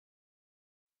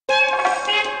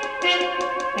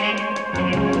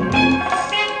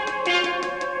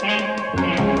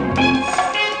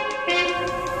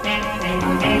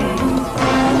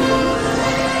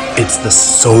It's the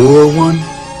Solar One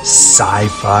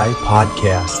Sci-Fi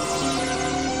Podcast.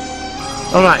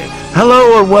 All right,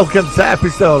 hello and welcome to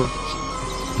episode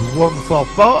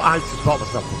 144. I support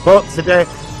myself a boat today.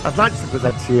 I'd like to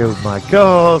present to you my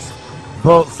co-host,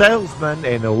 boat salesman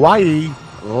in Hawaii,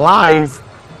 live.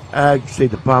 You see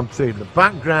the palm tree in the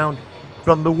background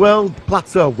from the world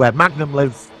plateau where Magnum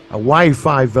lives, Hawaii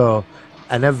 5-0,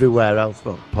 and everywhere else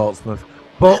but Portsmouth.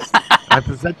 But I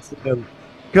present to you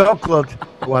Go-Clud,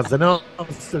 who has an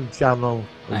awesome channel,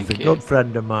 who's a good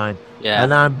friend of mine,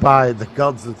 and I'm by the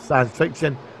gods of science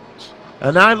fiction.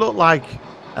 And I look like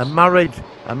a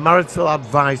marital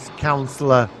advice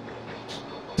counsellor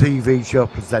TV show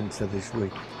presenter this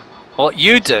week. What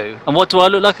you do? And what do I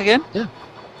look like again? Yeah.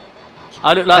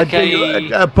 I look like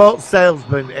a boat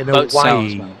salesman in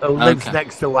Hawaii who lives Okay.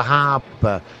 next to a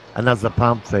harbour and has a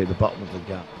palm tree at the bottom of the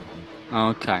gap.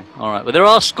 Okay, all right. Well, there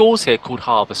are schools here called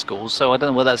harbour schools, so I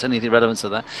don't know whether that's anything relevant to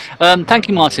that. Thank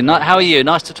you, Martin. How are you?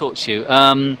 Nice to talk to you.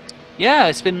 Yeah,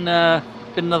 it's been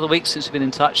another week since we've been in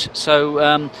touch.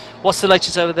 So, what's the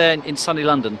latest over there in sunny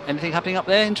London? Anything happening up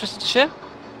there? Interested to share?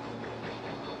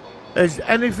 Is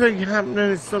anything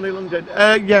happening in sunny London?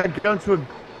 Yeah, going to a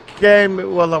game.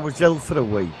 Well, I was ill for a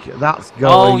week. That's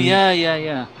going. Oh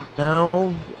yeah.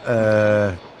 Now,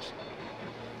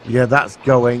 yeah, that's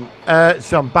going.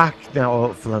 So I'm back now.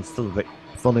 Hopefully, I'm still a bit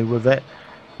funny with it.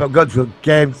 But I'm going to a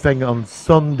game thing on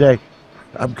Sunday.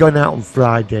 I'm going out on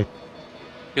Friday.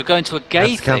 You're going to a gay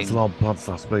thing? thing? Cancel on pods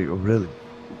last week. Oh, really?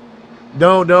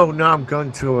 No. I'm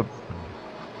going to a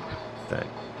thing.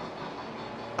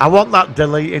 I want that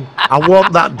deleting. I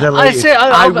want that deleting.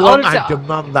 I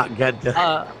demand that get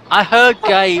deleted. I heard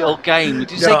gay or game.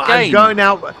 Did you say game? I'm going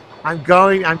out. I'm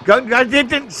going. I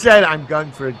didn't say that I'm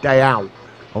going for a day out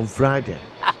on Friday.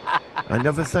 I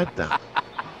never said that.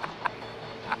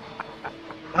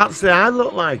 Actually, I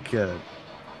look like. With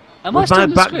my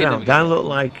background, I look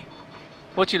like.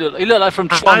 What do you look like? You look like from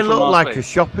Tron. I look like a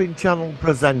shopping channel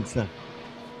presenter.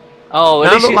 Oh,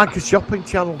 I look like a shopping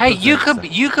channel. Hey, presenter.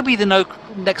 you could be the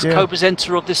next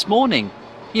co-presenter of This Morning.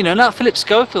 You know, now Philip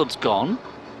Schofield's gone.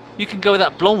 You can go with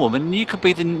that blonde woman, and you could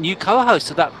be the new co-host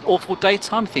of that awful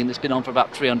daytime thing that's been on for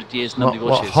about 300 years. Nobody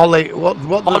watches. Holly? What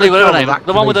Holly? Whatever name?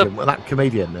 The one with that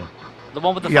comedian there. The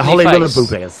one with the Holly face.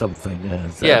 Willoughby or something.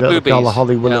 Boobies. Call her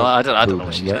Holly Willoughby. I don't know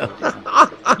what she's doing.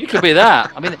 You could be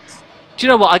that. I mean, do you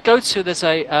know what I go to? There's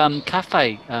a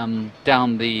cafe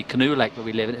down the Canoe Lake where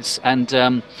we live,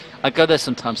 and I go there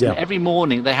sometimes. And every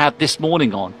morning they have This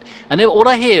Morning on, and all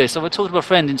I hear is, so I talked to a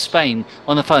friend in Spain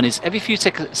on the phone. Is every few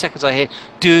seconds I hear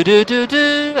do do do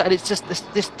do, and it's just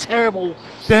this terrible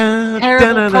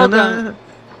program.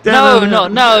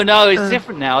 No, it's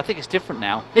different now. I think it's different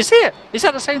now. Is it? Is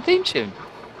that the same theme tune?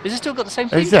 Is it still got the same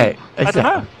theme tune? I don't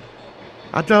know.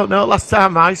 I don't know. Last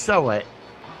time I saw it.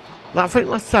 I think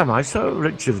last time I saw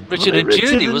Richard and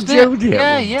Judy, wasn't it?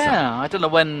 Yeah. I don't know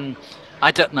when. I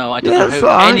don't know who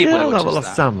anybody watches that.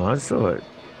 Last time I saw it.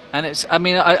 And it's. I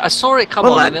mean, I saw it come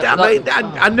on.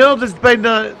 I know there's been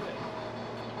a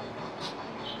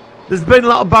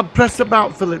lot of bad press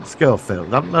about Philip Schofield.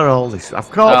 Haven't there? All this.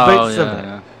 I've caught bits of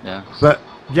it. Yeah. But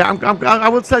yeah, I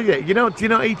will tell you. Do you know what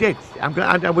he did?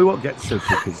 We won't get sued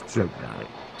because it's true.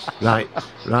 Right.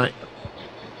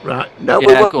 No,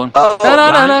 go on.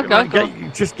 No, go.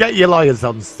 Just get your lawyers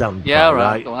on stand. Yeah,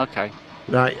 right. Okay.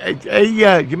 Right. You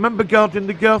remember Gordon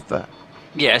the Gopher?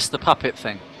 Yes, the puppet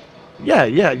thing. Yeah.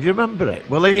 You remember it?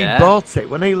 Well, he bought it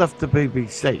when he left the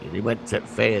BBC and he went to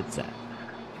theatre.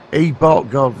 He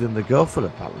bought Gordon the Gopher.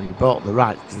 Apparently, he bought the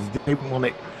rights because he didn't want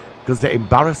it because it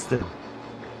embarrassed him.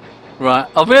 Right.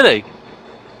 Oh, really?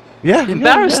 Yeah.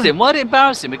 Embarrassed him? Why did it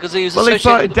embarrass him? Because he was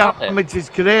associated with the puppet? He thought it damaged his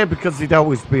career because he'd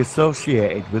always be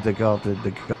associated with the Gordon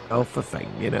the Gopher thing,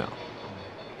 you know.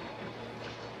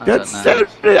 That's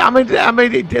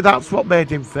what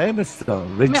made him famous, though.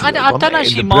 I don't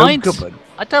actually mind.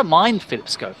 I don't mind Philip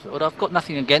Schofield. I've got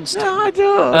nothing against him. No, I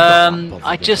don't.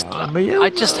 I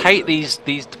just hate these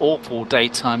awful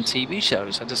daytime TV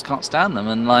shows. I just can't stand them.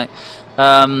 And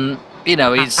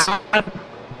he's.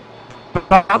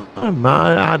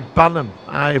 I'd ban him.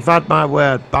 I've had my way.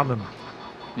 I'd ban him.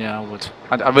 Yeah, I would.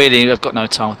 I've got no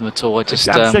time with them at all. I'm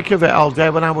sick of it all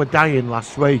day. When I was dying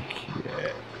last week.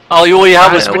 Oh, all you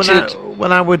have was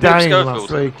when I was dying last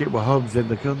week, it were homes in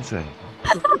the country.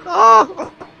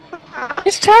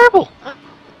 It's terrible.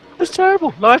 It's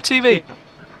terrible. Live TV.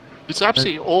 It's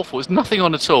absolutely awful. There's nothing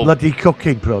on at all. Bloody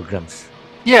cooking programs.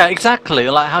 Yeah, exactly.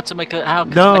 Like how to make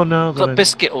a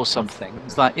biscuit or something.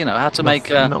 It's like how to make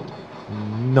how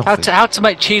to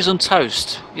make cheese on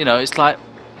toast. It's like,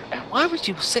 why would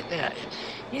you sit there?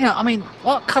 I mean,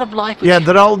 what kind of life?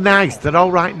 They're all nice. They're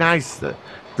all right nice.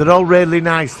 They're all really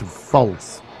nice and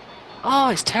false. Oh,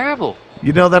 it's terrible.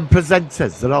 You know, them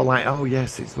presenters, they're all like, oh,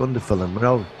 yes, it's wonderful. And we're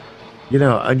all, you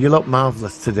know, and you look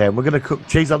marvellous today. And we're going to cook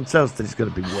cheese on toast and it's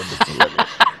going to be wonderful. Isn't it?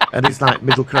 And it's like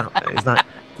middle crap. It's like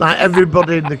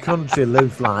everybody in the country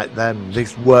lives like them,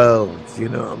 this world. You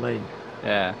know what I mean?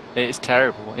 Yeah, it's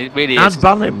terrible. It really I'd is.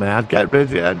 ban it, man. I'd get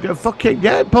rid of it. Fucking,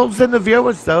 yeah, it pulls in the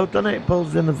viewers, though, doesn't it? It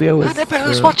pulls in the viewers. But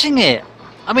who's watching it?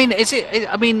 I mean,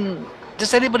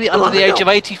 does anybody under the age of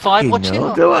 85 watch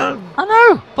it? Do I? I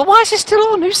know, but why is it still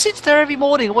on? Who sits there every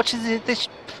morning and watches this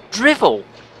drivel?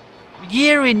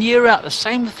 Year in, year out, the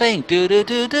same thing. Do do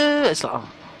do do. It's like,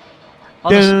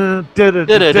 We're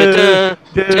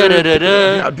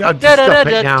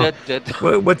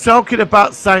talking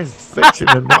about science fiction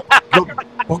and not good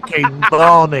fucking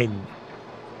morning.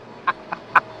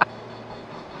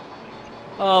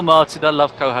 oh, Martin, I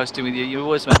love co-hosting with you. You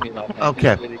always make me laugh.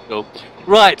 Okay. It's really cool.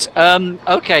 Right.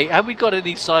 Okay. Have we got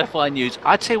any sci-fi news?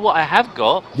 I tell you what, I have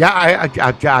got. Yeah, I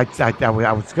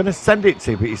was going to send it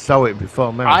to you, but you saw it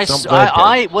before me.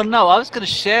 Well, no, I was going to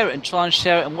share it and try and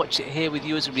share it and watch it here with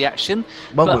you as a reaction.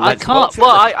 Well, but I can't. Well,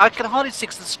 I can hardly see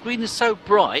because the screen is so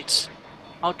bright.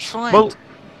 I'll try. Well,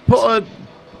 put a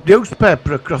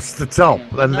newspaper across the top,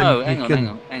 and no, then hang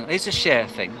on. It's a share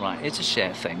thing, right? It's a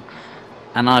share thing,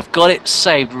 and I've got it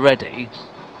saved ready.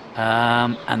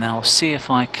 And I'll see if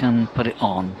I can put it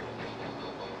on.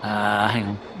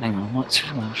 Hang on. Which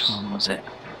one was it?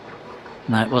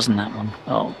 No, it wasn't that one.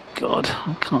 Oh God,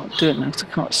 I can't do it now because I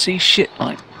can't see shit.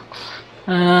 Like,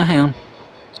 hang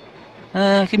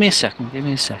on. Give me a second.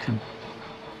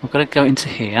 I've got to go into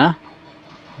here.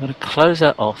 I've got to close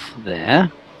that off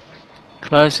there.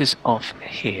 Close this off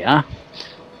here.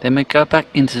 Then we go back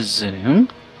into Zoom,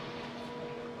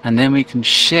 and then we can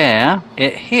share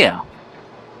it here.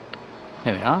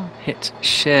 There we are. Hit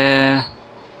share.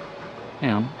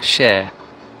 Hang on, share.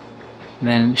 And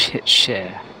then hit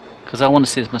share. Because I want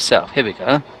to see this myself. Here we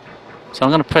go. So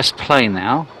I'm going to press play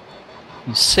now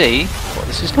and see what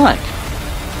this is like.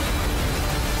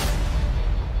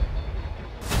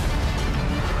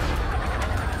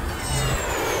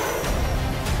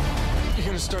 You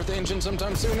gonna start the engine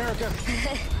sometime soon, Erica?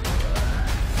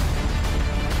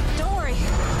 Don't worry.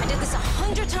 I did this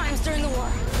 100 times during the war.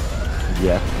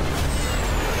 yeah.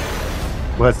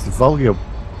 Where's the volume?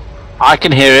 I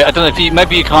can hear it. I don't know if you.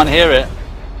 Maybe you can't hear it.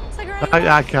 It's like right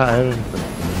I can't hear anything.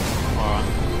 Alright.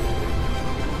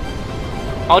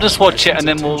 I'll just watch it and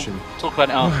then we'll talk about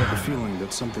it I after. have a feeling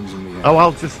that something's in the air. Oh,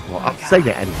 I'll say it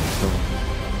anyway. So.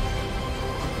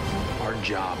 Our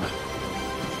job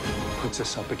puts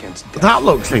us up against death. That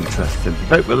looks interesting.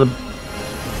 Right with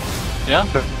Yeah?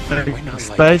 the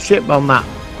spaceship on that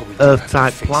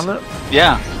Earth-type planet.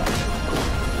 Yeah.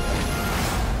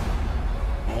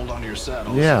 Hold on to your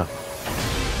saddles. Yeah.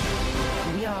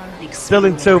 We are Still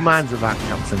in two minds about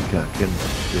Captain Kirk. And,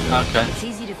 you know. Okay. It's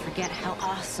easy to forget how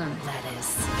awesome that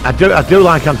is. I do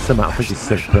like Anson Matt. I think it's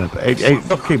superb. It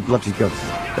fucking bloody good.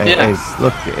 It is.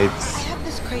 Look, it's. I have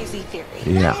this crazy theory.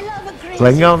 Yeah. I love a great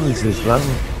Klingons as well.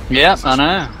 Yeah, I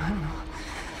know.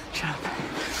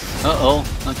 Uh-oh.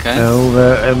 Okay. Spock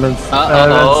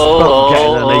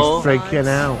getting and he's freaking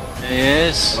out.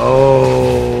 Yes.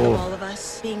 Oh. all of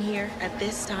us being here at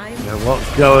this time. Now what's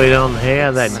going on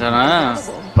here then? I don't know.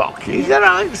 Spock, he's a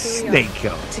right sneak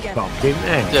up. Spock, isn't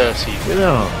he? Dirty. You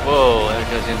know. Whoa, there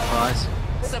goes in flies.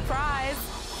 Surprise!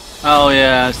 Oh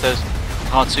yeah, it's those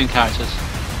cartoon characters.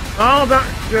 Oh,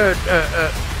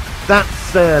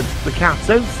 that's the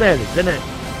cartoon series, isn't it?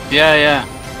 Yeah.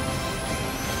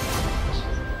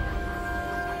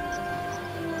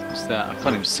 What's that? I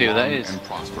can't even see what that is. And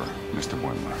prosper, Mr.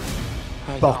 Boimler.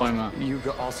 Boimler. You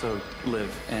also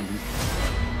live in...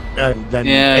 And then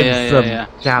Yeah.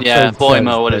 cartoon Yeah, Boimler,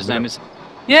 series, what his name is.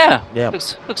 Yeah. Yeah.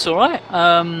 Looks alright.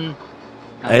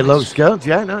 It looks good,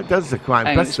 yeah, no, it does look quite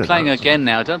Hang on, it's impressive. playing actually. again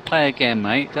now. Don't play again,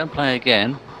 mate. Don't play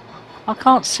again. I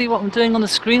can't see what I'm doing on the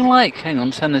screen like. Hang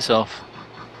on, turn this off.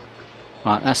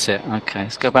 Right, that's it. Okay,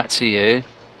 let's go back to you.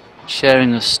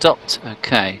 Sharing has stopped.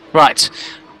 Okay. Right.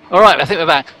 Alright, I think we're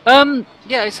back.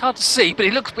 Yeah, it's hard to see, but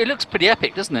it looks pretty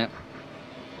epic, doesn't it?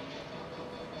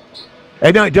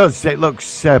 No, it does. It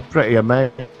looks pretty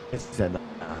amazing,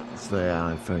 actually,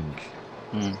 I think.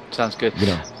 Sounds good. You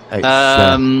know,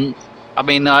 it's, I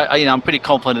mean, I'm pretty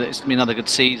confident it's going to be another good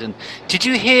season. Did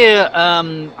you hear? I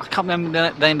can't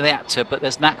remember the name of the actor, but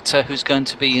there's an actor who's going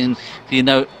to be in the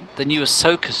new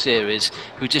Ahsoka series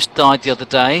who just died the other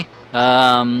day.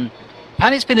 Apparently,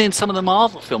 he's been in some of the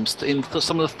Marvel films, in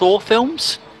some of the Thor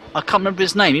films. I can't remember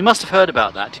his name. You must have heard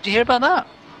about that. Did you hear about that?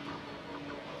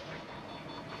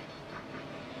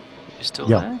 You're still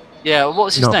there? Yeah, what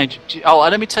was his No. name? Oh,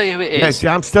 let me tell you who it is. Yes,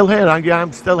 yeah, I'm still here.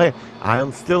 I'm still here. I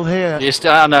am still here.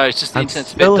 I know, it's just the I'm internet's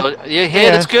a still bit dodgy. You're here,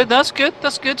 here. that's good, that's good,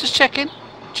 that's good. Just checking.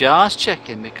 Just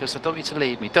checking, because I don't want you to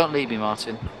leave me. Don't leave me,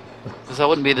 Martin. Because I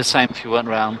wouldn't be the same if you weren't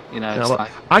around. You know, it's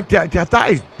like...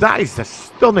 that is a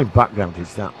stunning background,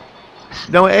 is that?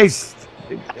 No, it is.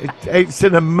 It's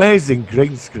an amazing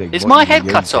green screen. Is my head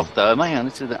cut off, though? Am I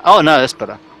on to that? Oh, no, that's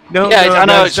better. No, yeah, no, I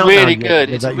know, no, it's really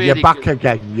good. You're back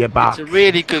again. You're back. It's a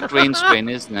really good green screen,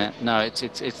 isn't it? No, it's. No,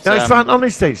 it's fine.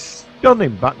 Honestly, it's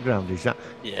stunning background. Is that?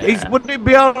 Yeah. Wouldn't it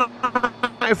be alright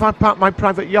if I park my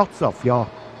private yacht off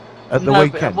at the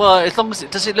weekend? Well, as long as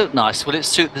does it look nice? Will it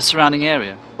suit the surrounding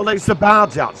area? Well, it's a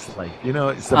barge actually. You know,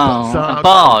 it's a a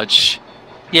barge.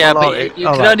 Yeah, well, but you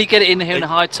can only get it in here in a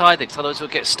high tide, because otherwise it'll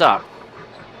get stuck.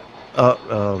 Right.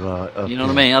 Okay. You know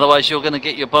what I mean? Otherwise, you're going to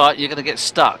get your bar. You're going to get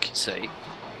stuck. You see,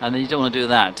 and then you don't want to do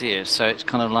that, do you? So it's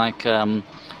kind of like.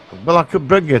 Well, I could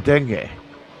bring a dinghy.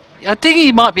 A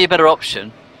dinghy might be a better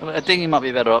option.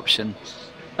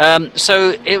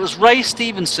 So it was Ray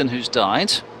Stevenson who's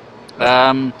died.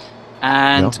 I know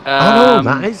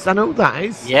that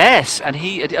is. Yes, and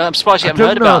I'm surprised you haven't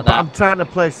heard about that. I'm trying to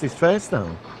place his face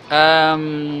now.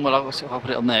 Well, I'll put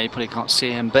it on there. You probably can't see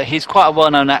him, but he's quite a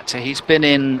well-known actor. He's been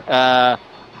in quite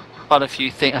a few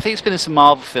things. I think he's been in some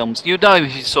Marvel films. You'd know him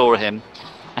if you saw him.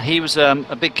 And he was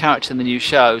a big character in the new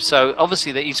show. So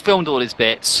obviously he's filmed all his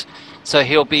bits. So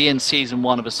he'll be in season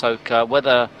 1 of Ahsoka.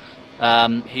 Whether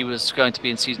he was going to be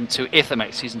in season 2, if they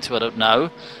make season 2, I don't know.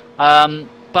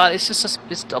 But it's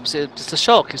obviously just a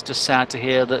shock. It's just sad to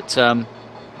hear that an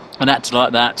actor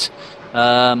like that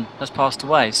has passed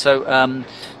away. So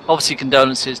obviously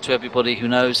condolences to everybody who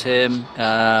knows him,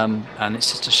 and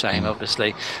it's just a shame.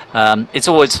 Obviously, it's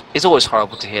always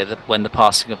horrible to hear that when the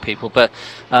passing of people, but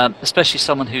especially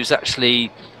someone who's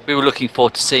actually we were looking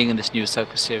forward to seeing in this new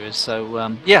Ahsoka series.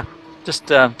 So yeah, just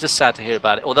sad to hear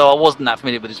about it. Although I wasn't that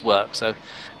familiar with his work, so.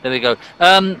 There we go.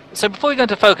 So before we go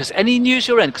into focus, any news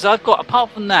your end? Because I've got, apart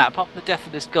from the death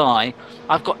of this guy,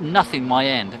 I've got nothing my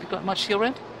end. Have you got much your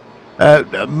end?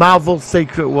 Marvel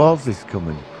Secret Wars is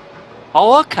coming.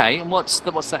 Oh, okay. And what's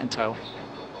that entail?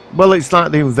 Well, it's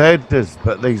like the Invaders,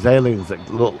 but these aliens that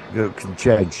can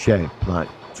change shape, like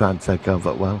try and take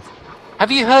over the world.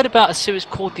 Have you heard about a series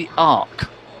called The Ark?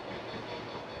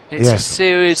 It's a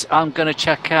series I'm going to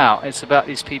check out. It's about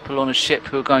these people on a ship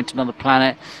who are going to another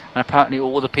planet, and apparently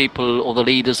all the people, or the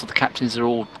leaders, or the captains, are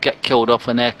all get killed off,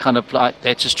 and they're kind of like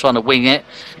they're just trying to wing it.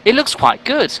 It looks quite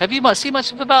good. Have you seen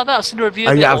much about that? I've seen a review.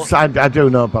 I do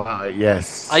know about it.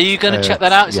 Yes. Are you going to check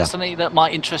that out? Is that something that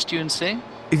might interest you in seeing?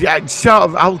 Yeah, sort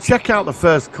of. I'll check out the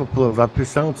first couple of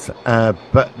episodes,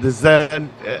 but there's the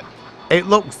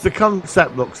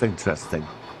concept looks interesting.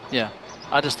 Yeah.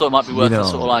 I just thought it might be worth it,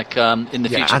 sort of like in the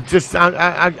future.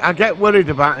 I get worried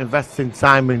about investing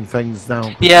time in things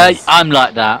now. Yeah, I'm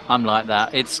like that.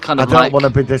 It's kind of I don't want to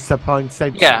be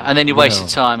disappointed. Yeah, and then you waste your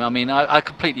time. I mean, I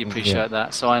completely appreciate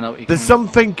that. So I know what you There's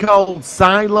something called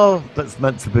Silo that's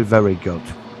meant to be very good.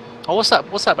 Oh, what's that?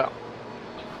 What's that about?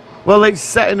 Well, it's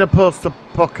set in a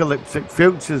post-apocalyptic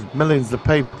future. Millions of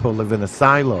people live in a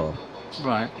silo.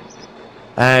 Right.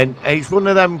 And it's one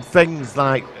of them things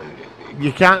like.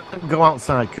 You can't go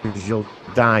outside because you'll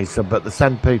die, but they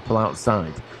send people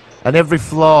outside. And every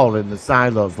floor in the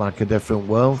silo's like a different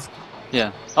world.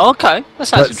 Yeah. Oh, okay. That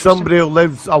sounds interesting. But somebody who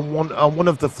lives on one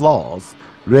of the floors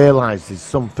realises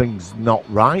something's not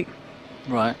right.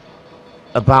 Right.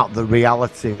 About the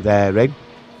reality they're in.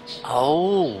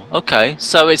 Oh, okay.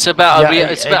 So it's about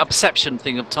a perception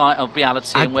thing of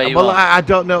reality and where you are. Well, I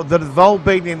don't know. They've all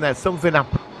been in there. Something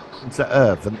happened to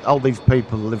Earth, and all these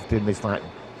people lived in this like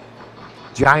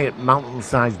giant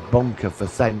mountain-sized bunker for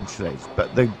centuries,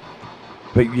 but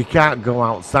you can't go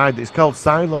outside. It's called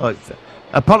Silo.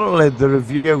 Apparently, the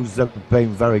reviews have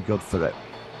been very good for it.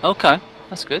 Okay,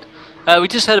 that's good. We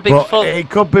just had a big. It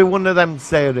could be one of them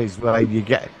series where you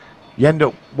end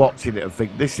up watching it and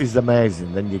think this is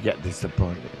amazing, then you get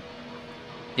disappointed.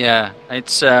 Yeah,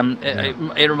 it's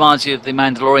it reminds you of The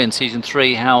Mandalorian season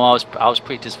 3. How I was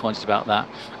pretty disappointed about that.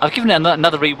 I've given it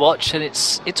another rewatch, and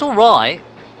it's all right.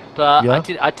 But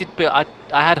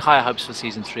I had higher hopes for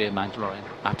season 3 of Mandalorian,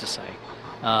 I have to say.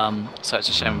 So it's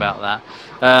a shame about that.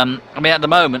 I mean, at the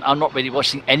moment, I'm not really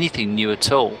watching anything new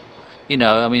at all. You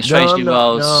know, I mean, Strange New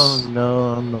Worlds.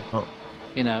 No, I'm not.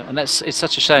 You know, and it's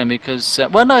such a shame because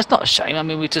well, no, it's not a shame. I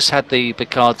mean, we just had the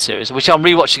Picard series, which I'm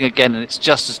rewatching again, and it's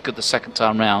just as good the second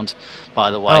time round.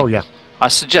 By the way, oh yeah. I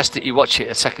suggest that you watch it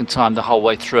a second time the whole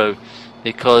way through.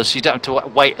 Because you don't have to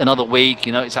wait another week,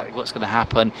 you know exactly what's going to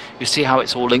happen. You see how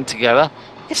it's all linked together.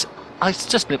 It's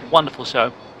just a wonderful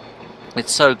show.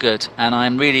 It's so good, and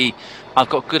I've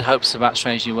got good hopes about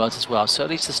Strange New Worlds as well. So at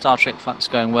least the Star Trek front's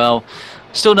going well.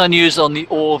 Still no news on the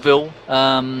Orville.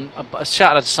 A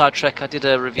shout out to Side Trek. I did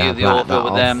a review of the Orville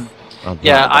with them.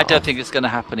 Yeah, I don't think it's going to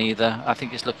happen either. I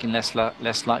think it's looking less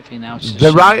likely now.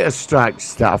 The writers' strike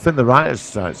started. I think the writers'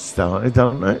 strike started,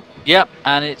 don't it? Yep,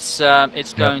 and it's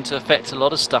going to affect a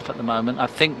lot of stuff at the moment. I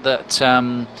think that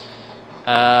a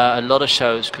lot of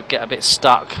shows could get a bit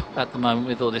stuck at the moment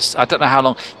with all this. I don't know how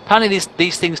long. Apparently,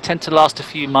 these things tend to last a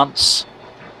few months.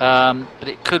 But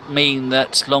it could mean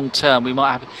that long term we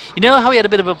might have. You know how we had a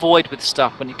bit of a void with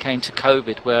stuff when it came to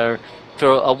COVID, where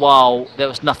for a while there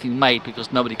was nothing made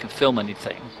because nobody could film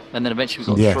anything, and then eventually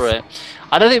we got through it.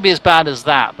 I don't think it'd be as bad as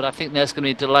that, but I think there's going to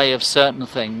be a delay of certain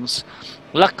things.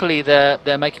 Luckily,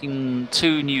 they're making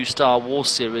 2 new Star Wars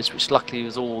series, which luckily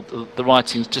was all the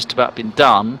writing's just about been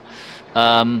done.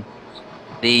 Not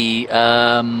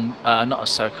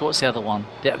Ahsoka. What's the other one?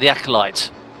 The Acolyte.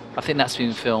 I think that's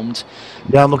been filmed.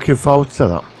 Yeah, I'm looking forward to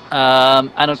that.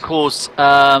 And of course,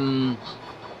 well,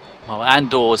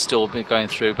 Andor's still been going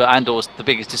through, but Andor's the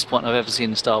biggest disappointment I've ever seen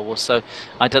in Star Wars. So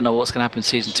I don't know what's going to happen in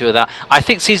season 2 of that. I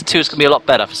think season 2 is going to be a lot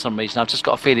better for some reason. I've just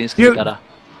got a feeling it's going to be better.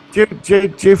 Do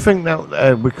you think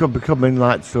that we could be coming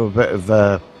like to a bit of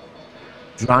a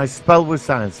dry spell with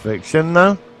science fiction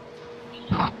now?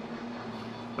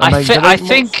 I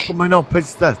think coming up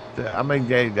is that. I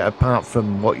mean, apart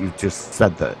from what you've just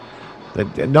said, that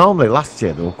normally last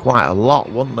year there were quite a lot,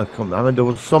 wasn't there? I mean, there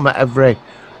was some every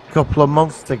couple of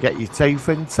months to get your teeth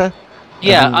into.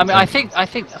 Yeah, I mean, I think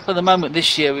for the moment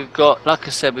this year we've got, like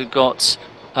I said, we've got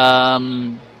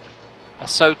Ahsoka,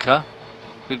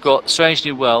 we've got Strange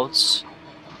New Worlds,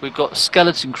 we've got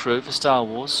Skeleton Crew for Star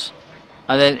Wars,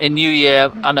 and then in New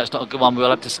Year, I know it's not a good one,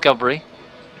 we'll have Discovery.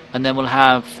 And then we'll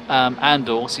have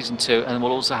Andor season 2, and then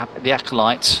we'll also have the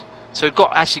Acolyte. So we've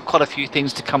got actually quite a few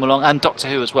things to come along, and Doctor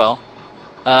Who as well.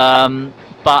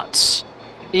 But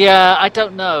yeah, I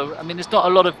don't know. I mean, there's not a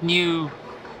lot of new,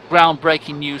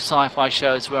 groundbreaking new sci-fi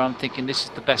shows where I'm thinking this is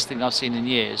the best thing I've seen in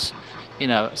years. You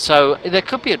know, so there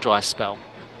could be a dry spell.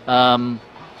 You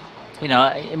know,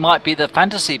 it might be that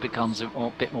fantasy becomes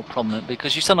a bit more prominent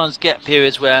because you sometimes get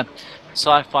periods where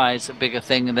sci-fi is a bigger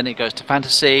thing, and then it goes to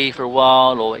fantasy for a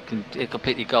while, or it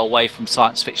completely go away from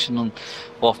science fiction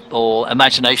or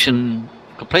imagination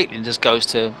completely and just goes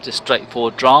to just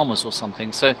straightforward dramas or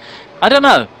something. So I don't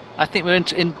know. I think we're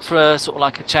in for a sort of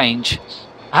like a change.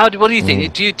 What do you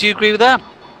think? Do you agree with that?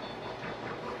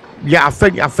 Yeah, I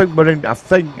think we're in. I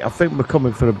think we're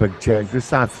coming for a big change with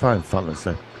sci-fi and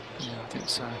fantasy. Yeah, I think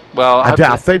so. Well, I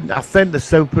think the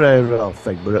superhero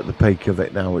thing, we're at the peak of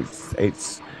it now.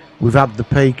 It's we've had the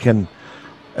peak, and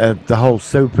the whole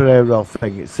superhero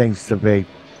thing, it seems to be,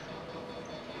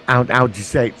 how do you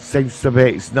say, it seems to be,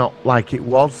 it's not like it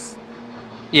was.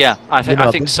 Yeah, I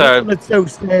think so. There's 2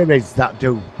 series that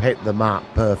do hit the mark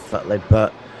perfectly,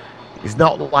 but it's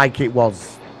not like it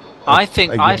was. I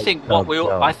think what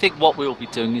we'll be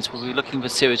doing is we'll be looking for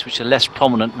series which are less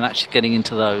prominent and actually getting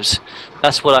into those.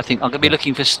 That's what I think. I'm going to be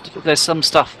looking for. There's some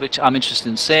stuff which I'm interested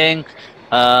in seeing.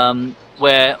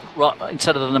 Where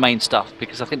instead of the main stuff,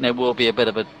 because I think there will be a bit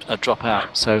of a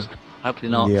dropout, so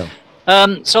hopefully not. Yeah.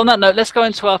 So on that note, let's go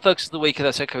into our focus of the week, if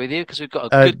that's okay with you, because we've got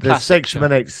a good classic 6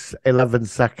 minutes, 11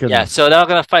 seconds. Yeah, so they're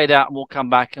going to fade out, and we'll come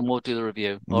back and we'll do the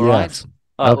review. All right.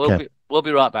 Okay. We'll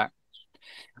be right back.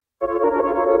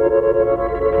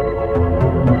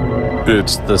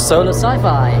 It's the Solar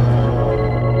Sci-Fi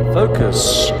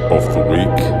focus of the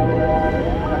week.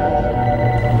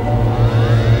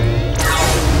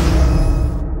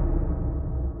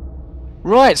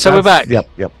 Right, so we're back.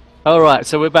 Yep. All right,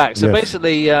 so we're back. So yes.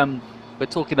 Basically, we're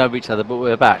talking over each other, but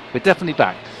we're back. We're definitely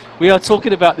back. We are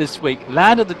talking about this week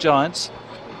Land of the Giants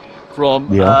from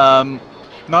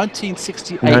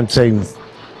 1968.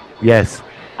 Yes.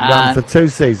 Ran for 2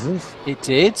 seasons. It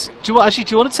did. Do you want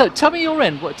to tell me your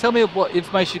end? Tell me what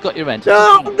information you got your end.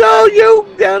 No,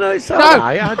 it's all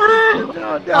right.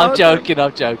 No, I'm joking.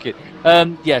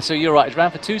 Yeah, so you're right. It ran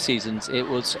for 2 seasons. It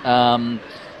was from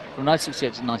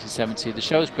 1968 to 1970. The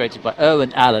show was created by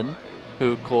Irwin Allen,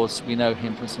 who, of course, we know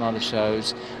him from some other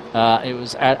shows. It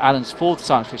was Allen's 4th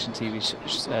science fiction TV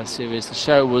series. The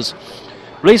show was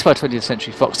released by 20th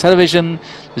Century Fox Television.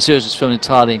 The series was filmed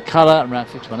entirely in colour and ran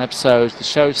 51 episodes. The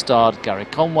show starred Gary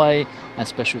Conway and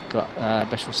special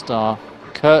star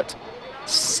Kurt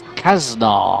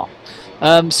Kasner.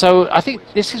 So I think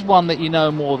this is one that you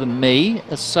know more than me.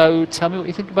 So tell me what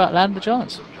you think about Land of the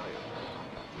Giants.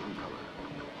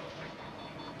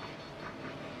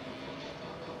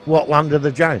 What, Land of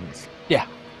the Giants? Yeah.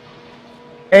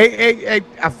 I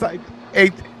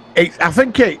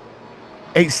think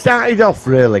It started off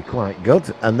really quite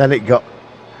good, and then it got,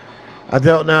 I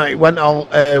don't know, it went all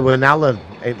Irwin Allen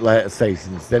in later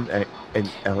seasons, didn't it?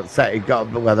 It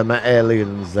got where they met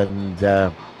aliens and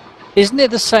Isn't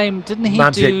it the same? Didn't he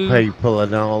magic do people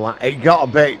and all that. It got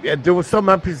a bit, there were some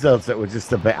episodes that were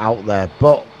just a bit out there,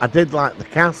 but I did like the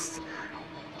cast.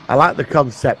 I like the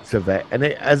concept of it, and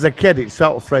as a kid, it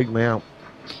sort of freaked me out.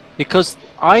 Because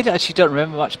I actually don't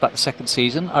remember much about the second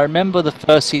season. I remember the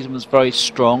first season was very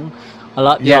strong. I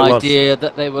like the idea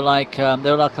that they were like on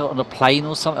a plane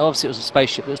or something. Obviously, it was a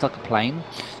spaceship, but it was like a plane,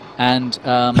 and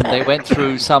they went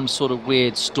through some sort of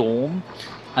weird storm,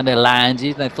 and they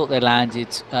landed. And they thought they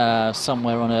landed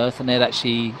somewhere on Earth, and they'd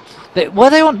actually. They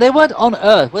weren't on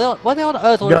Earth. Were they on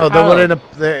Earth? Or No, they were in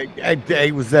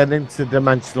it was an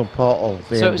interdimensional portal.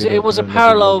 So it was a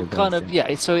parallel kind of,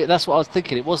 so that's what I was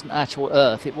thinking. It wasn't actual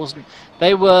Earth. It wasn't.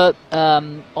 They were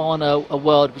on a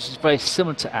world which is very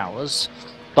similar to ours,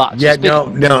 but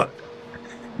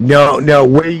No.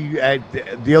 We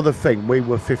the other thing, we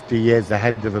were 50 years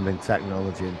ahead of them in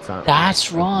technology and time.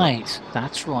 That's right.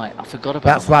 I forgot about.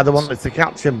 That's why they wanted to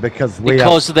catch him because of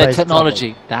their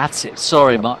technology. Travel. That's it.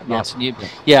 Sorry, Martin.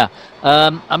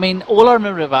 I mean, all I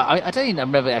remember about I don't even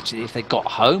remember actually if they got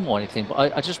home or anything,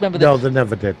 but I just remember. No, they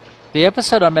never did. The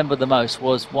episode I remember the most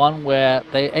was one where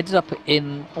they ended up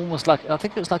in almost like, I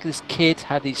think it was like this kid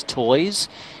had these toys,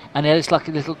 and it was like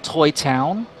a little toy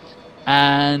town.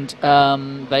 And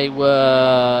they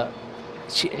were,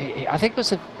 I think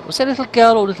was it a little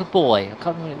girl or little boy? I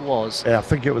can't remember what it was. Yeah, I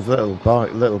think it was little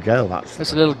girl. That's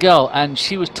it's a little girl, and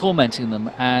she was tormenting them,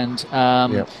 and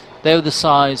they were the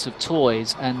size of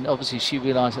toys, and obviously she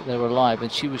realised that they were alive,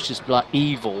 and she was just like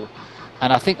evil.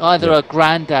 And I think either her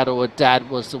granddad or her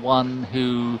dad was the one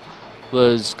who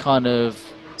was kind of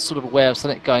sort of aware of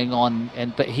something going on,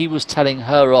 but he was telling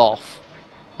her off.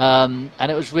 And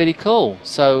it was really cool.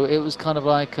 So it was kind of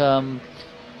like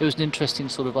it was an interesting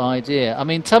sort of idea. I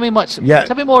mean, tell me more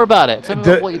about it. Tell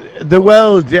me the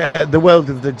world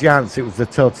of the giants. It was a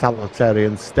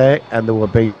totalitarian state, and they were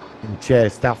being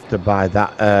chased after by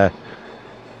that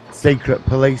secret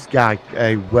police guy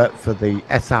who worked for the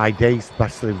SID,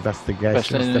 Special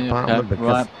Investigations Department,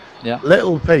 because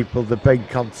little people, they've been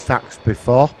contacts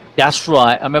before. That's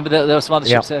right. I remember there were some other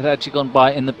ships that had actually gone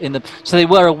by in the. So they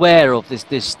were aware of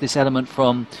this element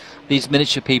from these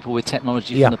miniature people with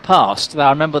technology from the past. I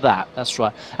remember that. That's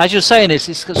right. As you're saying, it's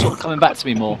sort of coming back to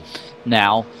me more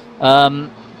now.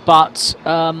 But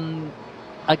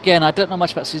again, I don't know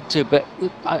much about season 2, but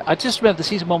I just remember the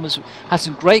season 1 had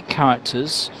some great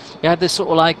characters. It had this sort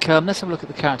of like let's have a look at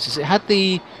the characters. It had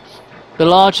the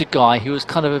larger guy who was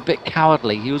kind of a bit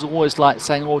cowardly. He was always like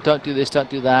saying, "Oh, don't do this, don't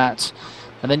do that."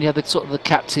 And then you had the sort of the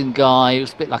captain guy, who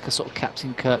was a bit like a sort of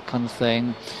Captain Kirk kind of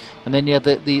thing. And then you had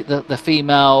the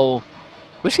female,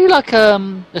 was she like a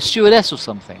stewardess or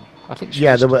something? I think she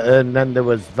was. And then there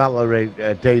was Valerie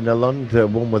Dana Lund, the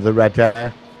one with the red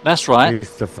hair. That's right.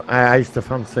 I used to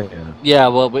fancy her. Yeah,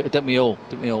 well, didn't we all?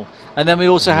 And then we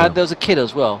also had, there was a kid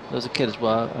as well.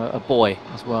 A boy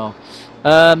as well.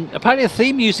 Apparently, the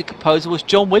theme music composer was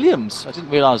John Williams. I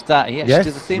didn't realise that. He actually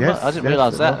did the theme. I didn't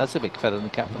realise that. That's a big feather in the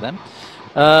cap for them.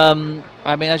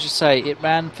 I mean, as you say, it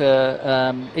ran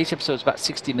for each episode was about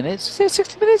 60 minutes. Is it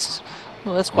 60 minutes?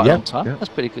 Well, that's quite a long time. Yeah. That's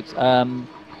pretty good.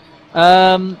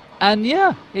 And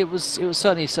yeah, it was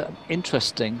certainly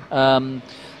interesting.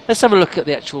 Let's have a look at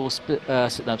the actual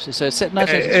synopsis. So, set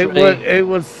 1983.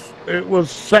 It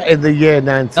was set in the year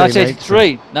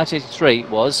 1983. 1983 it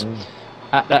was.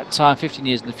 At that time, 15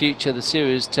 years in the future, the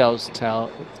series tells the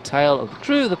tale of the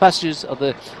crew, the passengers of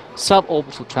the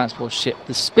suborbital transport ship,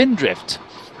 the Spindrift.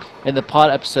 In the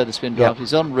pilot episode, the Spindrift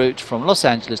is en route from Los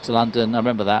Angeles to London. I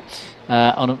remember that.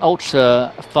 On an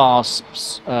ultra-fast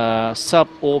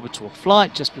suborbital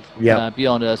flight, just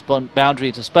beyond Earth's boundary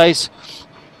into space.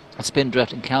 A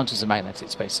Spindrift encounters a magnetic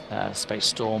space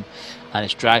storm and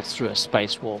is dragged through a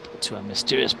space warp to a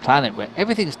mysterious planet where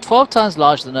everything is 12 times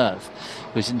larger than Earth,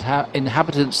 whose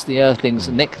inhabitants, the Earthlings,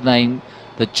 nicknamed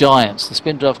the Giants. The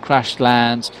Spindrift crash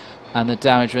lands and the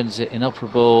damage renders it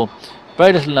inoperable.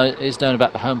 Very little is known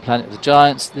about the home planet of the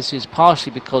Giants. This is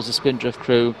partially because the Spindrift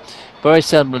crew very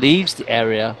seldom leaves the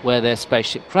area where their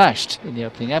spaceship crashed in the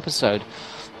opening episode.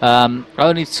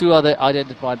 Only 2 other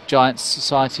identified giant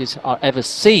societies are ever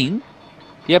seen.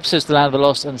 The episodes The Land of the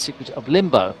Lost and The Secret of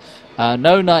Limbo.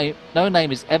 No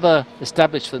name is ever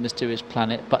established for the mysterious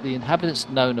planet, but the inhabitants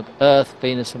known of Earth,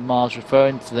 Venus and Mars,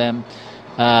 referring to them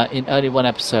in only one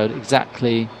episode.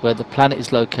 Exactly where the planet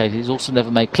is located is also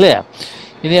never made clear.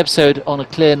 In the episode On a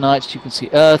Clear Night, you can see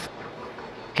Earth.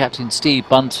 Captain Steve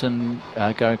Bunton,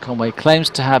 Gary Conway, claims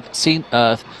to have seen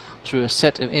Earth through a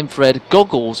set of infrared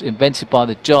goggles invented by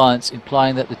the giants,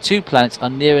 implying that the two planets are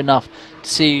near enough to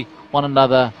see one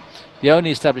another. The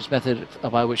only established method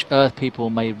by which Earth people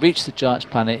may reach the giant's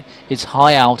planet is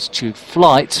high altitude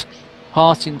flight,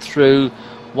 passing through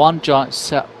one giant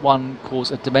set one calls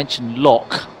a dimension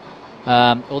lock.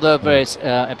 Although various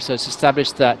episodes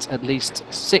established that at least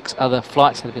 6 other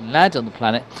flights had been landed on the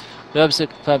planet, no episode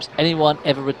confirms anyone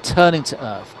ever returning to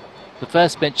Earth. The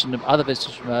first mention of other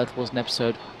visitors from Earth was in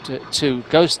episode 2,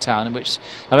 Ghost Town, in which,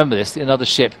 I remember this, another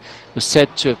ship was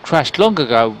said to have crashed long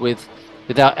ago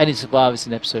without any survivors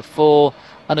in episode 4.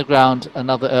 Underground,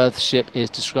 another Earth ship is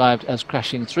described as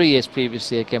crashing 3 years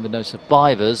previously, again with no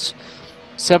survivors.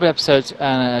 Several episodes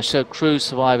show crews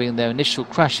surviving their initial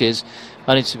crashes,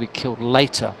 only to be killed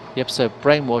later. The episode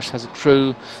Brainwash has a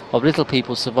crew of little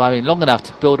people surviving long enough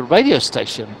to build a radio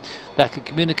station that can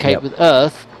communicate with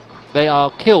Earth. They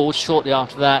are killed shortly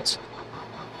after that.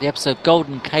 The episode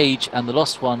Golden Cage and the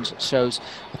Lost Ones shows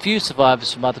a few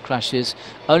survivors from other crashes.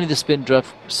 Only the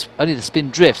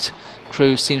Spindrift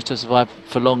crew seems to have survived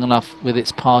for long enough with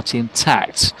its party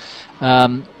intact.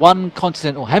 One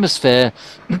continental hemisphere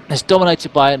is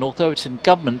dominated by an authoritarian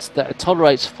government that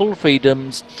tolerates full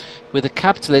freedoms with a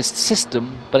capitalist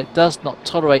system, but it does not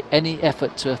tolerate any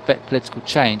effort to affect political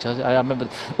change. I remember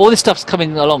all this stuff's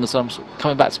coming along, so I'm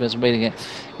coming back to me as I'm reading it.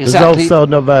 Exactly. There's also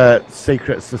another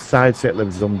secret society that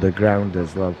lives underground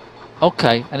as well.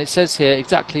 Okay, and it says here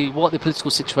exactly what the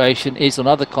political situation is on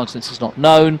other continents is not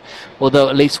known, although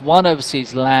at least one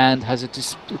overseas land has a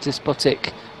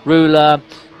despotic ruler.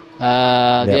 The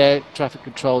air traffic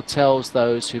control tells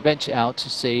those who venture out to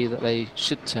sea that they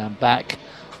should turn back,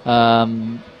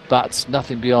 but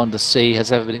nothing beyond the sea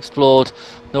has ever been explored,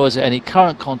 nor is there any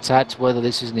current contact. Whether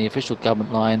this is in the official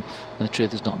government line, and the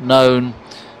truth is not known.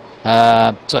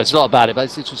 So it's a lot about it, but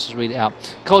let's just read it out.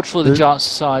 Culturally, the giant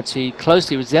society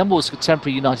closely resembles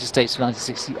contemporary United States of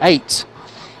 1968.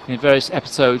 In various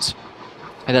episodes,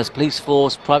 it has police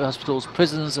force, private hospitals,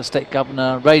 prisons, a state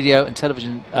governor, radio and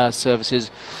television services,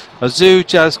 a zoo,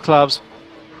 jazz clubs,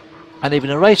 and even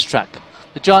a racetrack.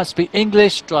 The giants speak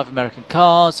English, drive American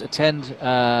cars, attend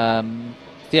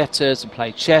theatres and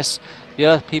play chess. The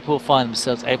Earth people find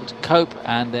themselves able to cope,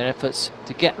 and their efforts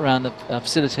to get around are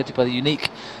facilitated by the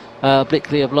unique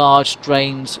obliquely of large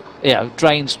drains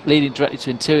leading directly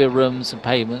to interior rooms and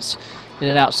pavements. In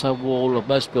an outside wall of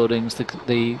most buildings,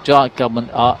 the giant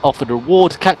government are offered a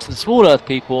reward to capture the small Earth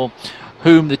people,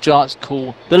 whom the giants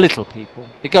call the little people.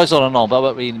 It goes on and on, but I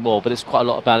won't read any more, but there's quite a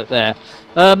lot about it there.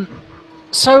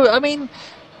 So, I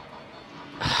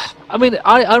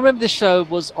remember this show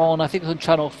was on, I think it was on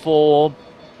Channel 4,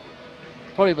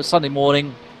 probably was Sunday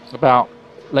morning, about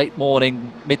late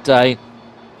morning, midday.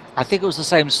 I think it was the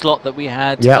same slot that we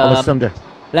had. Yeah, on a Sunday.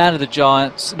 Land of the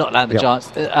Giants, not Land of the Giants,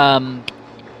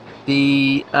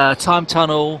 the Time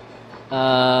Tunnel,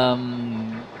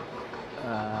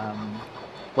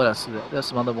 what else is there? There's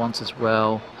some other ones as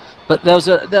well. But there was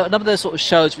a number of those sort of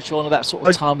shows which were on at that sort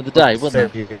of time of the day,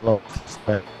 wasn't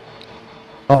there?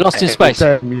 Lost in Space.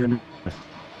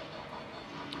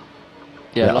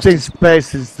 Yeah, Lost in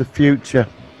Space is the future.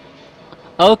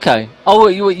 Okay. Oh,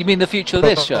 you mean the future of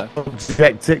this show?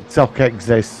 TikTok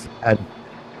exists, and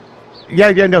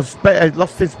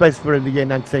Lost in Space were in the year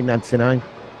 1999.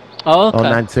 Oh, okay. Or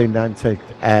 1990,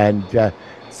 and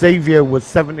Seaview was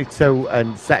 72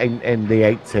 and set in the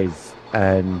 80s,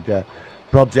 and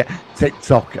Project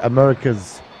TikTok,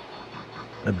 America's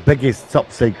biggest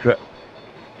top secret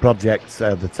project,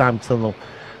 the Time Tunnel,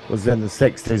 was in the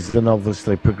 60s and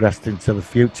obviously progressed into the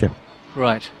future.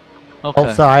 Right. Okay.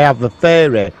 Also, I have the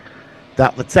theory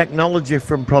that the technology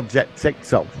from Project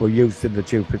TikTok were used in the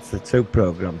Jupiter 2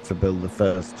 program to build the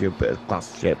first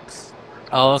Jupiter-class ships.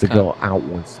 Oh, okay. To go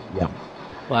outwards,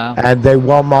 Wow. And they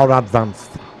were more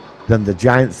advanced than the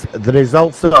giants. There is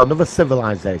also another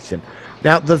civilization.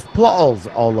 Now, there's plot holes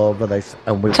all over this,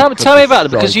 and we tell me about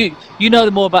them, because you know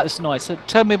more about this than I. So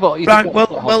tell me about you. Right.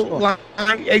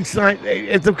 It's like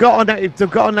if they've got a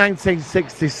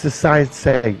 1960s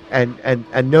society,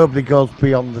 and nobody goes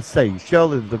beyond the sea.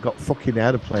 Surely they've got fucking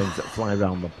airplanes that fly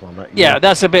around the planet. Yeah,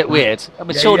 that's a bit weird. I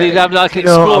mean, surely they'd have like an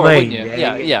explorer, wouldn't you?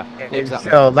 Yeah,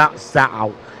 exactly. So that's that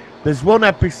out. There's one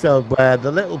episode where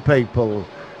the little people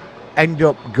end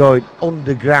up going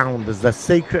underground as a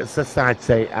secret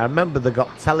society. I remember they got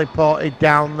teleported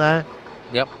down there.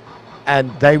 Yep. And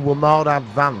they were more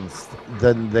advanced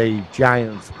than the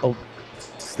giants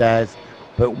upstairs.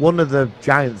 But one of the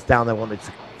giants down there wanted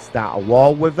to start a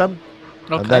war with them.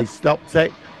 Okay. And they stopped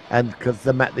it. And because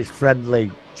they met this friendly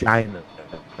giant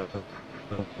who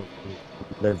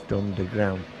lived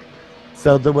underground.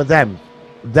 So there were them.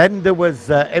 then there was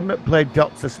him that played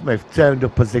Dr. Smith turned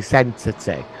up as this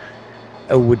entity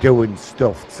who were doing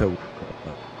stuff to.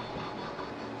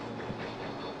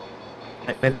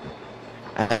 And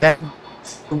then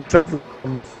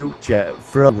future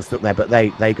froze up there, but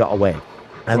they got away,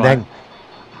 and Right.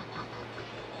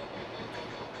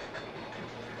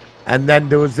 then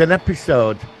there was an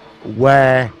episode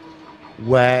where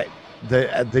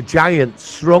the giant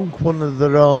shrunk one of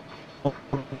their own.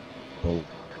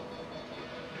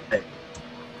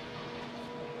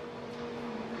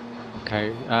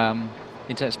 Okay.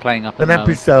 Internet's playing up. An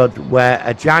episode where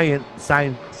a giant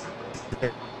scientist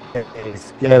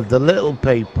gave the little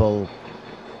people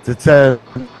to turn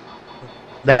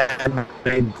them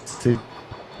into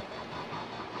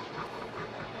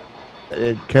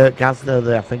Kirk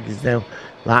Casner, I think his name.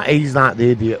 Like he's like the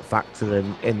idiot factor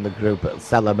in the group that'll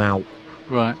sell them out.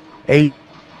 Right. He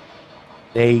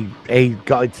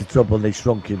got into trouble and he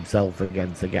shrunk himself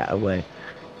again to get away.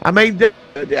 I mean, it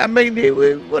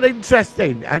was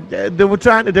interesting, and they were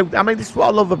trying to do. I mean, this is what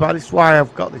I love about it. This is why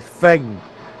I've got this thing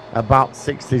about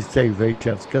 60s TV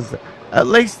shows, because at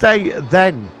least they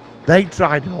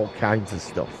tried all kinds of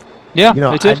stuff. Yeah, you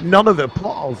know, they did. and none of the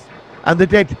plots, and they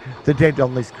did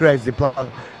on this crazy plot,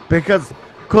 because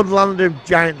could Land of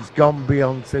Giants gone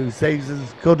beyond 2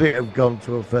 seasons? Could it have gone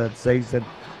to a 3rd season?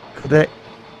 Could it?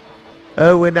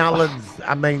 Irwin Allen's,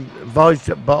 I mean, Voyage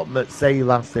at Bottom at Sea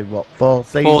lasted, what, 4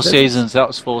 seasons? 4 seasons, that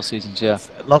was 4 seasons, yeah.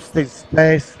 Lost its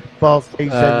space, 4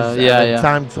 seasons. Yeah.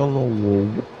 Time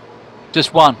Tunnel.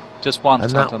 Just one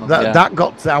And that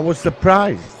got to, I was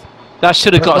surprised. That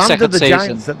should have got a Land second of the season.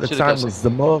 Giants at the Should have time got a was the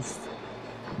most.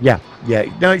 Yeah.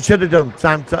 No, it should have done.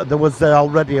 There was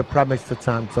already a premise to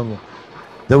Time Tunnel.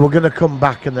 They were going to come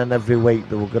back, and then every week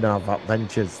they were going to have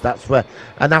adventures. That's where,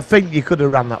 and I think you could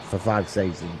have ran that for 5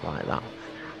 seasons like that.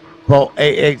 But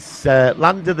it's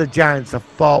Land of the Giants. I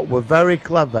thought were very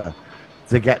clever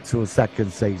to get to a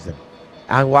 2nd season,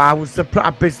 and I was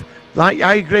surprised. Like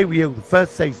I agree with you, the 1st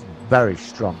season very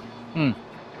strong.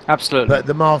 Absolutely. But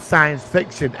the more science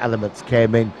fiction elements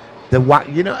came in.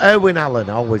 Irwin Allen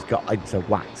always got into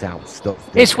whacked out stuff.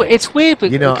 It's weird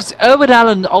because Irwin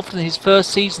Allen, often his first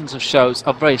seasons of shows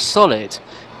are very solid,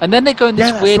 and then they go in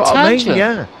this weird tangent.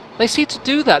 Yeah. They seem to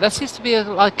do that. That seems to be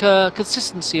a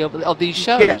consistency of these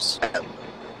shows.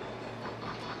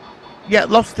 Yeah,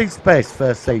 Lost in Space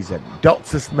 1st season.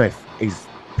 Dr. Smith is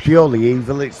purely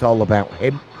evil. It's all about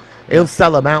him. He'll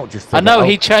sell them out just to I know,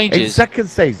 he changes. In 2nd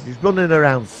season, he's running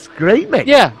around screaming.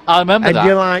 Yeah, I remember that. And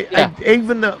you're like, yeah. and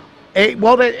even though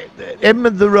him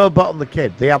and the robot and the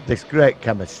kid, they had this great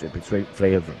chemistry between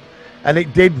 3 of them. And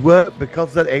it did work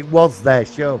because it was their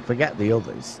show. Forget the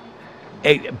others.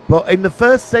 But in the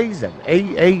 1st season,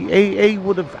 he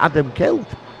would have had him killed.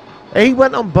 He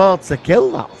went on board to kill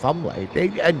that family.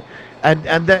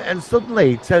 And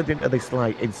suddenly he turned into this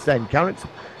like insane character.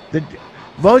 The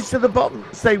Voice of the Bottom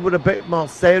say were a bit more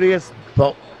serious,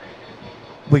 but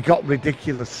we got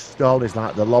ridiculous stories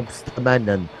like the Lobster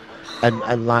Men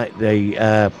and like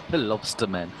the Lobster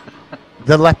Men.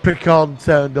 The leprechaun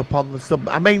turned up on the sub.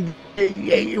 I mean,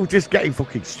 it was just getting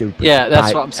fucking stupid. Yeah,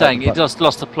 that's what I'm saying. It just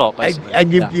lost the plot, basically.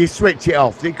 And you switch it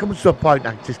off. It comes to a point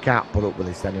I just can't put up with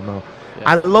this anymore.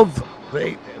 Yeah. I love,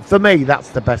 for me, that's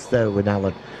the best Irwin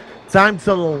Allen. Time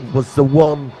Tunnel was the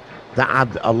one that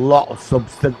had a lot of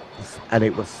substance and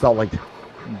it was solid.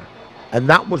 And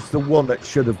that was the one that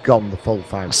should have gone the full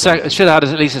 5 It should have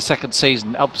had at least a 2nd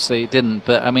season. Obviously, it didn't.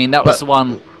 But I mean, that was the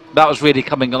one that was really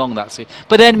coming along that season.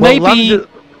 But then maybe the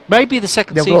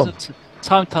 2nd season,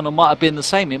 Time Tunnel might have been the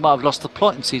same. It might have lost the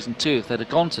plot in season 2 if they'd have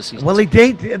gone to season 2. Well, it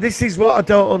did. This is what I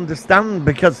don't understand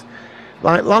because,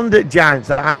 like, Land of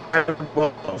Giants, I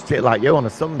watched it like you on a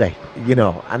Sunday, you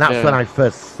know, and that's when I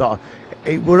first saw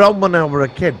it. Were on when I was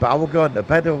a kid, but I was going to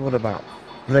bed over about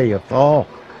 3 or 4.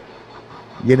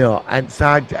 You know, and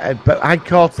so but I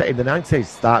caught it in the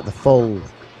 90s, like the full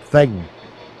thing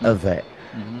of it.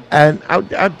 And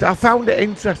I found it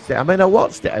interesting. I mean, I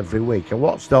watched it every week. I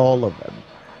watched all of them.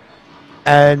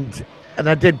 And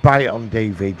I did buy it on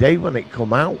DVD when it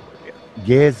come out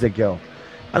years ago.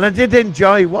 And I did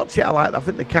enjoy watching it. I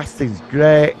think the casting's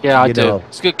great. Yeah, I do.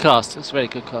 It's a good cast. It's a very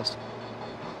good cast.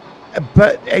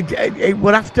 But it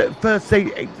would after 1st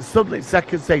season, suddenly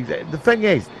 2nd season. The thing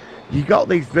is, you got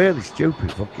these really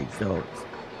stupid fucking stories.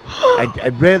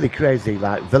 and really crazy,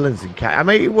 like, villains and I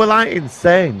mean, it were like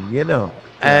insane, you know.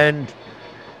 And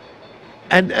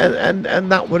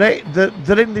that were it.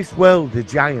 They're in this world, the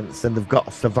giants, and they've got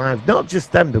to survive. Not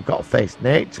just them, they've got to face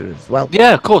nature as well.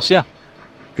 Yeah, of course, yeah.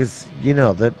 Because, you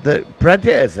know, the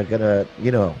predators are going to,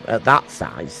 you know, at that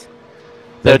size.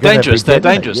 They're dangerous. They're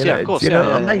dangerous, you yeah, know, of course. You know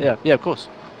what I mean? Yeah, of course.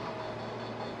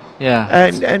 Yeah.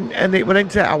 And it went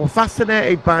into. I was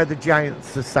fascinated by the Giant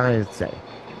Society.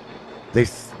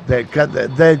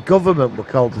 Their government were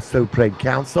called the Supreme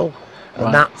Council,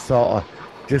 and that sort of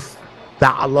just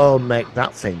that alone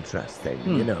that's interesting.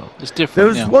 You know, it's different. There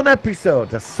was one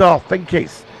episode I saw. I think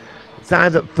it's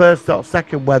either first or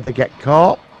second where they get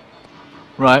caught.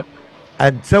 Right.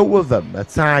 And two of them are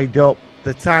tied up.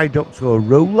 They're tied up to a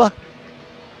ruler.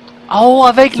 Oh,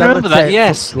 I vaguely remember that.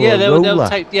 Yes. Yeah, they'll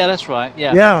take. Yeah, that's right.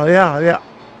 Yeah. Yeah.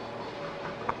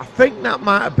 I think that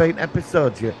might have been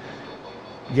episodes. You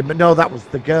know that was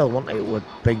the girl, wasn't it? It would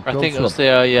be. I think it was the.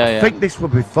 I think this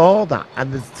was before that.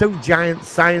 And there's two giant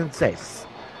scientists.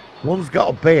 One's got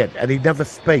a beard, and he never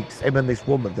speaks. Him and this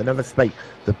woman, they never speak.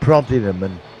 They're prodding him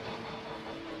and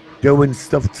doing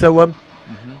stuff to him.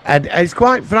 And it's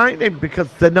quite frightening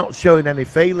because they're not showing any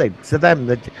feeling to them.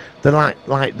 They're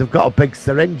like they've got a big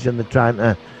syringe and they're trying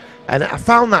to. And I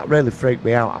found that really freaked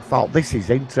me out. I thought this is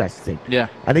interesting. Yeah.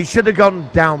 And he should have gone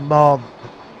down more.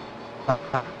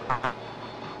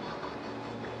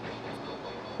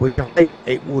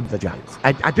 It would the Giants.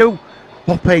 I do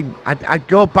pop in. I'd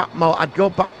go back more. I'd go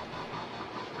back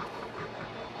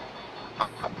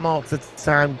more to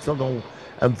Time Tunnel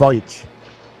and Voyage.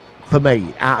 For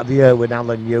me, out of the Irwin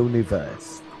Allen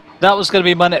universe. That was going to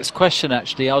be my next question,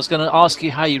 actually. I was going to ask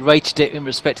you how you rated it in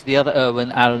respect to the other Irwin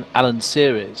Allen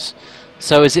series.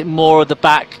 So is it more of the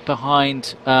back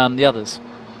behind the others?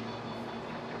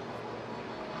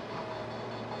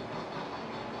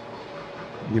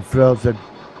 You're frozen.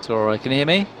 It's all right. Can you hear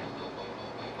me?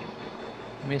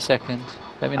 Give me a second.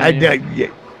 Let me know.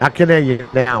 I can hear you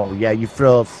now. Yeah, you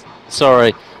froze.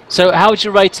 Sorry. So how would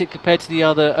you rate it compared to the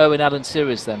other Irwin Allen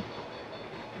series then?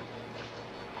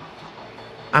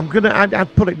 I'd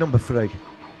put it number 3.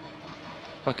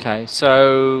 Okay,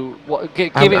 so what?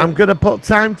 I'm gonna put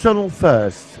Time Tunnel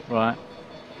first. Right.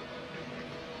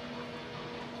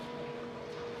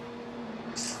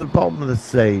 It's the bottom of the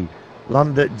sea,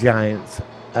 Land at Giants,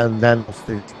 and then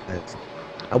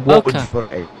and what would for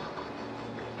it?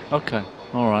 Okay,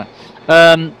 all right.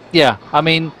 Yeah, I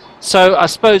mean, so I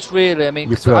suppose really, I mean,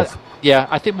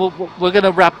 I think we're going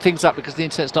to wrap things up because the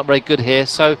internet's not very good here.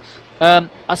 So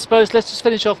I suppose let's just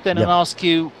finish off then and ask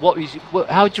you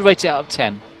how would you rate it out of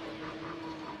 10?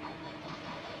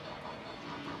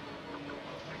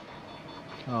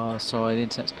 Oh, sorry, the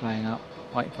internet's playing up.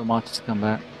 Waiting for Martin to come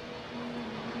back.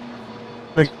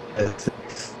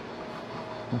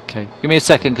 Okay, give me a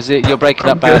second because you're breaking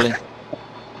up badly.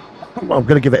 I'm going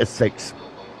to give it a 6.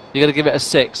 You're going to give it a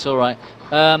 6, all right.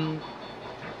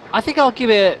 I think I'll give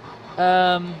it.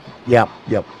 Yeah.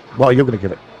 What are you going to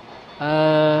give it?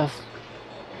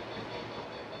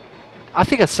 I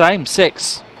think the same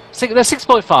 6.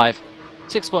 6.5.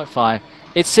 6.5.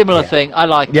 It's similar thing. I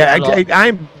like it. Yeah,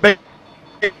 I'm.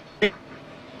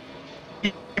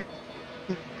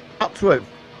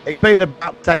 It's been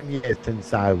about 10 years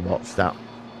since I watched that.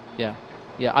 Yeah,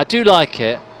 I do like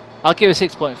it. I'll give it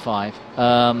 6.5.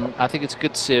 I think it's a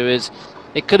good series.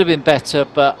 It could have been better,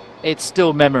 but it's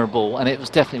still memorable, and it was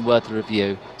definitely worth a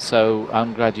review. So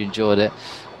I'm glad you enjoyed it.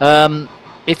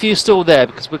 If you're still there,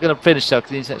 because we're going to finish now,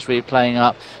 because the internet's really playing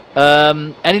up.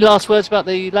 Any last words about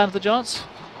the Land of the Giants?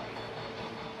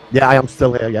 Yeah, I am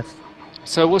still here. Yes.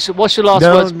 So what's your last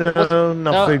words? No,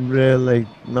 nothing really.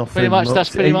 Nothing. Pretty much. That's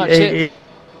pretty much it.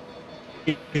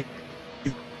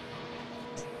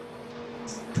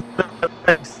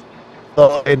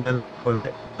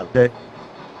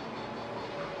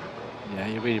 Yeah,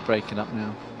 you're really breaking up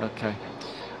now. Okay.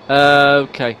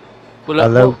 Okay. Well,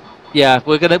 hello. Yeah,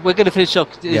 we're gonna finish off.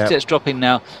 It's dropping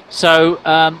now. So,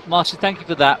 Martin, thank you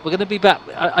for that. We're gonna be back.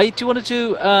 Do you want to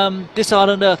do This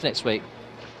Island Earth next week?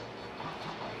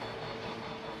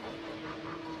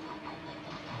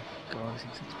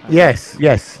 Yes.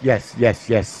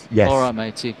 All right,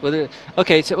 matey. Well,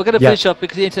 okay, so we're going to finish up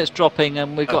because the internet's dropping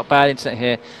and we've got bad internet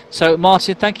here. So,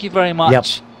 Martin, thank you very much.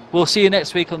 Yep. We'll see you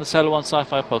next week on the Solar One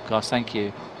Sci-Fi podcast. Thank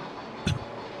you.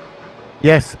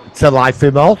 Yes, to life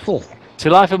immortal. To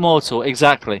life immortal,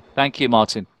 exactly. Thank you,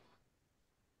 Martin.